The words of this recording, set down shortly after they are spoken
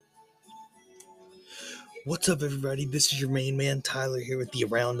What's up, everybody? This is your main man, Tyler, here with the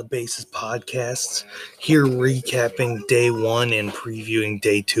Around the Bases podcast. Here recapping day one and previewing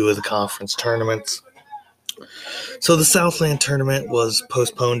day two of the conference tournaments. So the Southland tournament was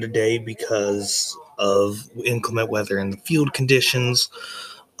postponed today because of inclement weather and the field conditions.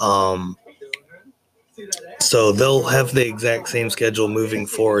 So they'll have the exact same schedule moving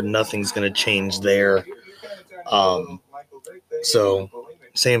forward. Nothing's going to change there. So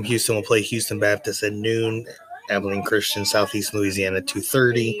Sam Houston will play Houston Baptist at noon. Abilene Christian, Southeast Louisiana,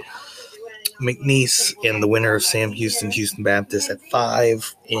 2:30. McNeese and the winner of Sam Houston, Houston Baptist at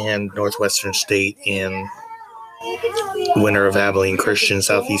 5, and Northwestern State and the winner of Abilene Christian,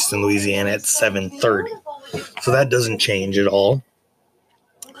 Southeastern Louisiana at 7:30. So that doesn't change at all.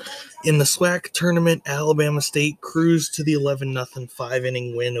 In the SWAC tournament, Alabama State cruised to the 11-0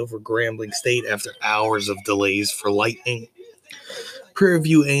 5-inning win over Grambling State after hours of delays for lightning. Prairie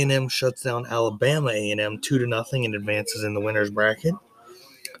View A&M shuts down Alabama A&M 2-0 and advances in the winner's bracket.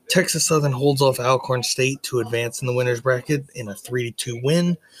 Texas Southern holds off Alcorn State to advance in the winner's bracket in a 3-2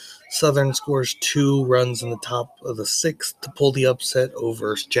 win. Southern scores 2 runs in the top of the 6th to pull the upset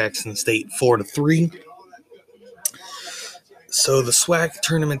over Jackson State 4-3. So the SWAC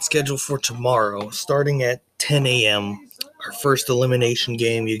tournament schedule for tomorrow, starting at 10 a.m., our first elimination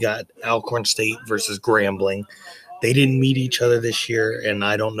game, you got Alcorn State versus Grambling. They didn't meet each other this year, and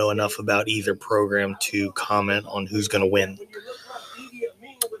I don't know enough about either program to comment on who's going to win.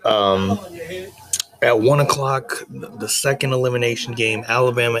 At 1 o'clock, the second elimination game,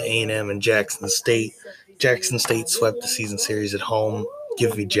 Alabama A&M and Jackson State. Jackson State swept the season series at home.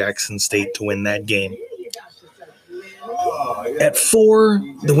 Give me Jackson State to win that game. At 4,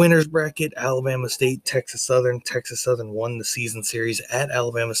 the winner's bracket, Alabama State, Texas Southern. Texas Southern won the season series at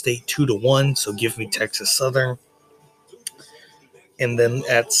Alabama State 2-1, so give me Texas Southern. And then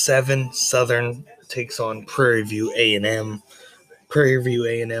at 7, Southern takes on Prairie View A&M. Prairie View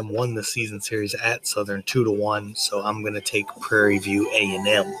A&M won the season series at Southern 2-1, so I'm going to take Prairie View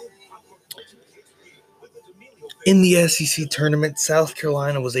A&M. In the SEC tournament, South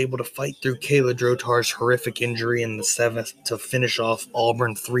Carolina was able to fight through Kayla Drotar's horrific injury in the 7th to finish off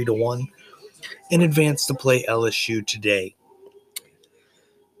Auburn 3-1 and advance to play LSU today.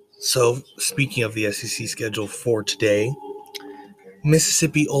 So, speaking of the SEC schedule for today,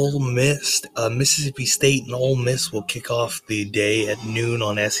 Mississippi State and Ole Miss will kick off the day at noon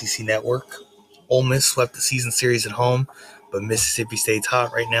on SEC Network. Ole Miss swept the season series at home, but Mississippi State's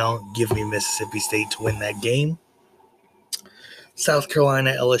hot right now. Give me Mississippi State to win that game. South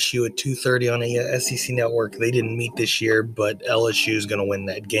Carolina LSU at 2:30 on the SEC Network. They didn't meet this year, but LSU is going to win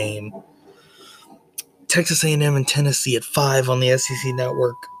that game. Texas A&M and Tennessee at 5 on the SEC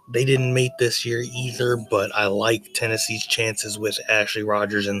Network. They didn't meet this year either, but I like Tennessee's chances with Ashley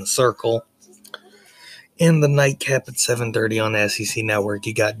Rogers in the circle. And the nightcap at 7:30 on the SEC Network,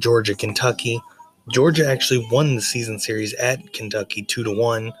 you got Georgia, Kentucky. Georgia actually won the season series at Kentucky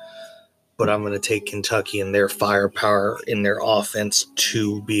 2-1, but I'm going to take Kentucky and their firepower in their offense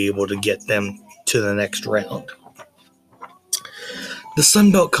to be able to get them to the next round. The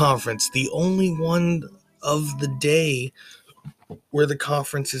Sun Belt Conference, the only one of the day where the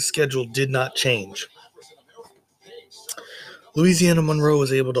conference's schedule did not change. Louisiana Monroe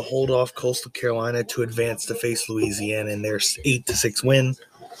was able to hold off Coastal Carolina to advance to face Louisiana in their 8-6 win.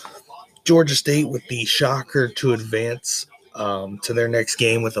 Georgia State with the shocker to advance to their next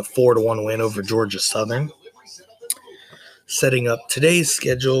game with a 4-1 win over Georgia Southern. Setting up today's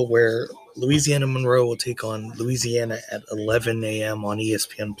schedule where Louisiana Monroe will take on Louisiana at 11 a.m. on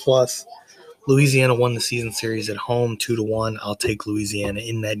ESPN+. Louisiana won the season series at home 2-1. I'll take Louisiana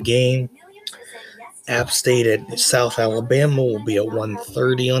in that game. App State at South Alabama will be at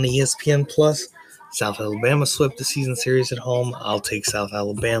 1:30 on ESPN+. South Alabama swept the season series at home. I'll take South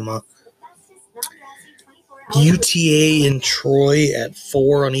Alabama. UTA in Troy at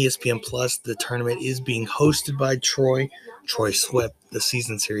 4 on ESPN+. The tournament is being hosted by Troy. Troy swept the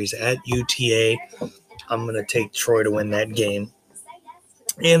season series at UTA. I'm going to take Troy to win that game.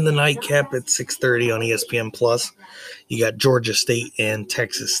 And the nightcap at 6:30 on ESPN+. You got Georgia State and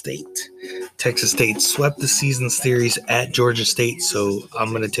Texas State. Texas State swept the season series at Georgia State, so I'm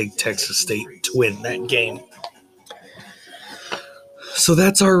going to take Texas State to win that game. So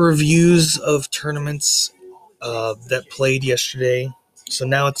that's our reviews of tournaments that played yesterday. So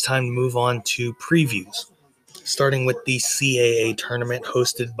now it's time to move on to previews, starting with the CAA tournament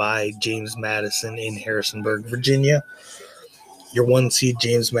hosted by James Madison in Harrisonburg, Virginia. Your 1 seed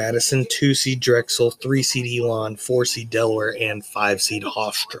James Madison, 2 seed Drexel, 3 seed Elon, 4 seed Delaware, and 5 seed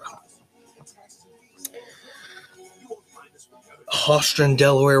Hofstra. Hofstra and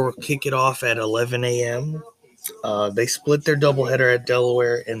Delaware will kick it off at 11 a.m. They split their doubleheader at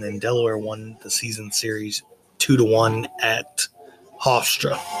Delaware, and then Delaware won the season series 2-1 at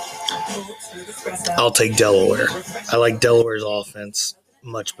Hofstra. I'll take Delaware. I like Delaware's offense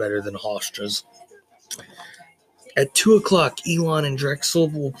much better than Hofstra's. At 2 o'clock, Elon and Drexel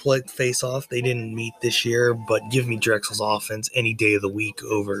will face off. They didn't meet this year, but give me Drexel's offense any day of the week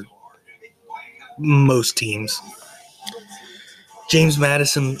over most teams. James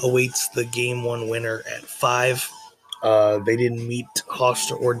Madison awaits the Game 1 winner at 5. They didn't meet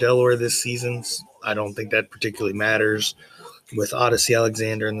Hofstra or Delaware this season. I don't think that particularly matters. With Odyssey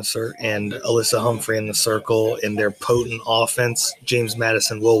Alexander in the and Alyssa Humphrey in the circle and their potent offense, James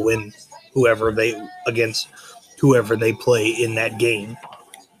Madison will win whoever they play in that game.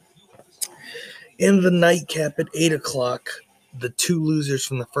 In the nightcap at 8 o'clock, the two losers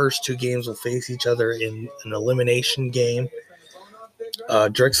from the first two games will face each other in an elimination game.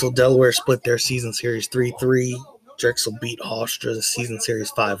 Drexel Delaware split their season series 3-3. Drexel beat Hofstra the season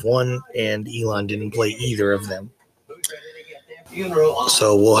series 5-1, and Elon didn't play either of them.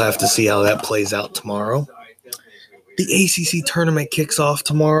 So we'll have to see how that plays out tomorrow. The ACC tournament kicks off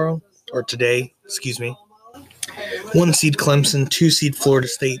today. 1 seed Clemson, 2 seed Florida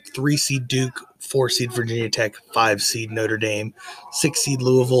State, 3 seed Duke, 4 seed Virginia Tech, 5 seed Notre Dame, 6 seed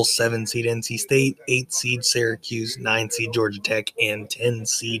Louisville, 7 seed NC State, 8 seed Syracuse, 9 seed Georgia Tech, and 10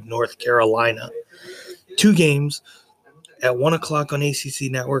 seed North Carolina. 2 games at 1 o'clock on ACC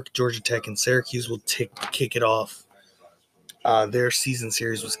Network. Georgia Tech and Syracuse will kick it off. Their season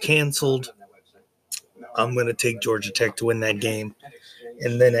series was canceled. I'm going to take Georgia Tech to win that game.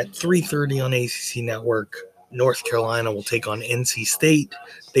 And then at 3:30 on ACC Network, North Carolina will take on NC State.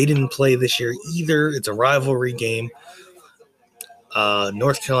 They didn't play this year either. It's a rivalry game.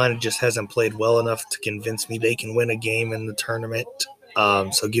 North Carolina just hasn't played well enough to convince me they can win a game in the tournament.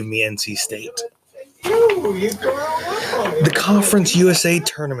 So give me NC State. The Conference USA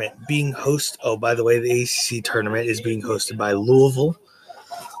tournament being by the way, the ACC tournament is being hosted by Louisville.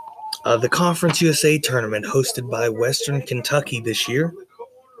 The Conference USA tournament hosted by Western Kentucky this year.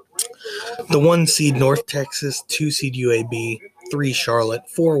 The 1 seed North Texas, 2 seed UAB, 3 Charlotte,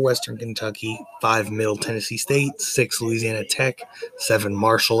 4 Western Kentucky, 5 Middle Tennessee State, 6 Louisiana Tech, 7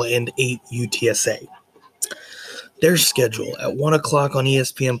 Marshall, and 8 UTSA. Their schedule at 1 o'clock on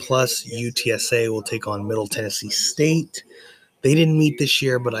ESPN Plus, UTSA will take on Middle Tennessee State. They didn't meet this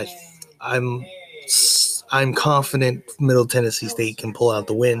year, but I'm confident Middle Tennessee State can pull out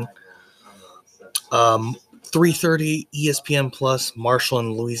the win. 3:30 ESPN Plus, Marshall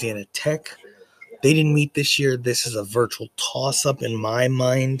and Louisiana Tech. They didn't meet this year. This is a virtual toss-up in my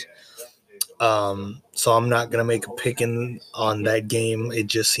mind. So I'm not going to make a pick on that game. It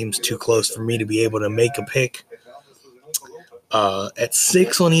just seems too close for me to be able to make a pick. At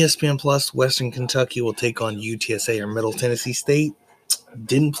 6 on ESPN Plus, Western Kentucky will take on UTSA or Middle Tennessee State.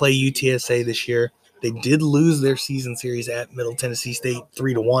 Didn't play UTSA this year. They did lose their season series at Middle Tennessee State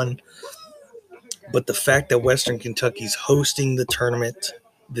 3-1. But the fact that Western Kentucky's hosting the tournament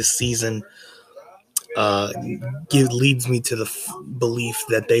this season leads me to the belief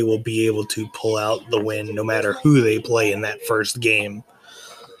that they will be able to pull out the win no matter who they play in that first game.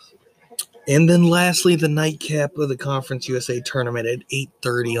 And then lastly, the nightcap of the Conference USA tournament at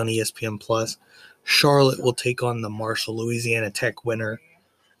 8:30 on ESPN Plus. Charlotte will take on the Marshall Louisiana Tech winner.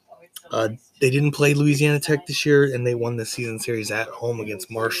 They didn't play Louisiana Tech this year, and they won the season series at home against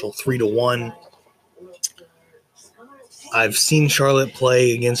Marshall 3-1. I've seen Charlotte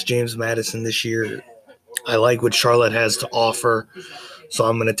play against James Madison this year. I like what Charlotte has to offer, so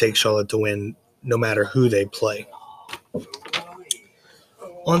I'm going to take Charlotte to win no matter who they play.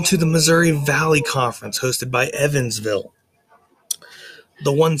 On to the Missouri Valley Conference, hosted by Evansville.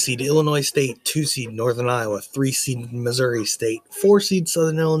 The 1 seed Illinois State, 2 seed Northern Iowa, 3 seed Missouri State, 4 seed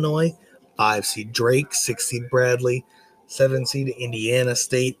Southern Illinois, 5 seed Drake, 6 seed Bradley, 7 seed Indiana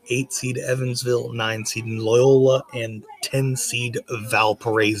State, 8 seed Evansville, 9 seed Loyola, and 10 seed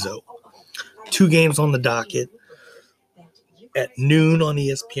Valparaiso. 2 games on the docket at noon on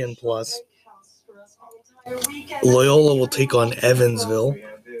ESPN Plus. Loyola will take on Evansville.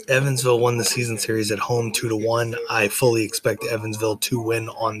 Evansville won the season series at home 2-1. I fully expect Evansville to win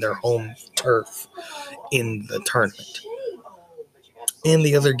on their home turf in the tournament. And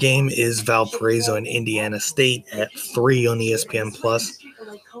the other game is Valparaiso and Indiana State at 3 on ESPN Plus.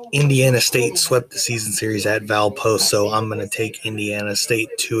 Indiana State swept the season series at Valpo, so I'm going to take Indiana State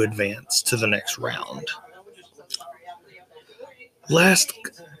to advance to the next round. Last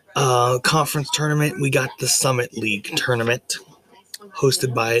conference tournament, we got the Summit League tournament,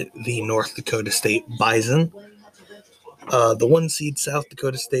 hosted by the North Dakota State Bison. The 1 seed South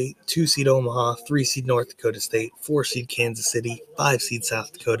Dakota State, 2 seed Omaha, 3 seed North Dakota State, 4 seed Kansas City, 5 seed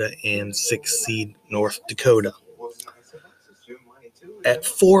South Dakota, and 6 seed North Dakota. At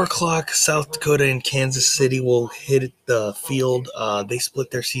 4 o'clock, South Dakota and Kansas City will hit the field. They split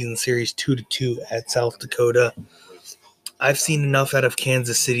their season series 2-2 at South Dakota. I've seen enough out of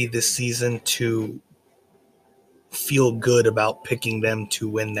Kansas City this season to feel good about picking them to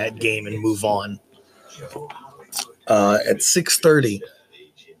win that game and move on. At 6:30,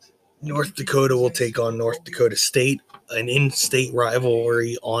 North Dakota will take on North Dakota State, an in-state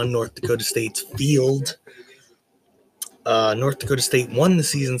rivalry on North Dakota State's field. North Dakota State won the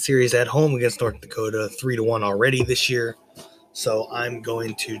season series at home against North Dakota 3-1 already this year. So I'm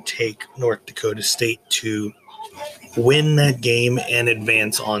going to take North Dakota State to win that game and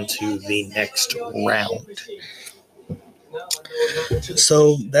advance on to the next round.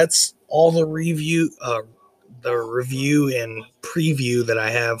 So that's all the review and preview that I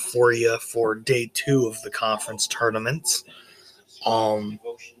have for you for day 2 of the conference tournaments.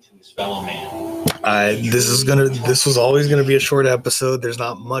 This was always gonna be a short episode. There's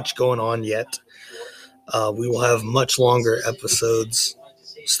not much going on yet. We will have much longer episodes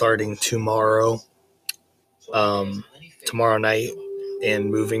starting tomorrow night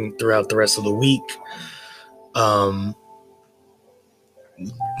and moving throughout the rest of the week.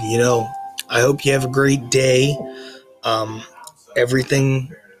 I hope you have a great day.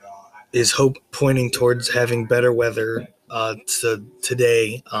 Everything is pointing towards having better weather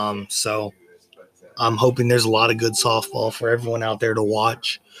today. So I'm hoping there's a lot of good softball for everyone out there to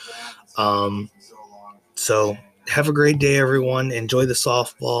watch. So have a great day, everyone. Enjoy the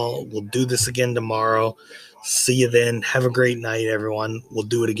softball. We'll do this again tomorrow. See you then. Have a great night, everyone. We'll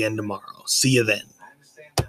do it again tomorrow. See you then.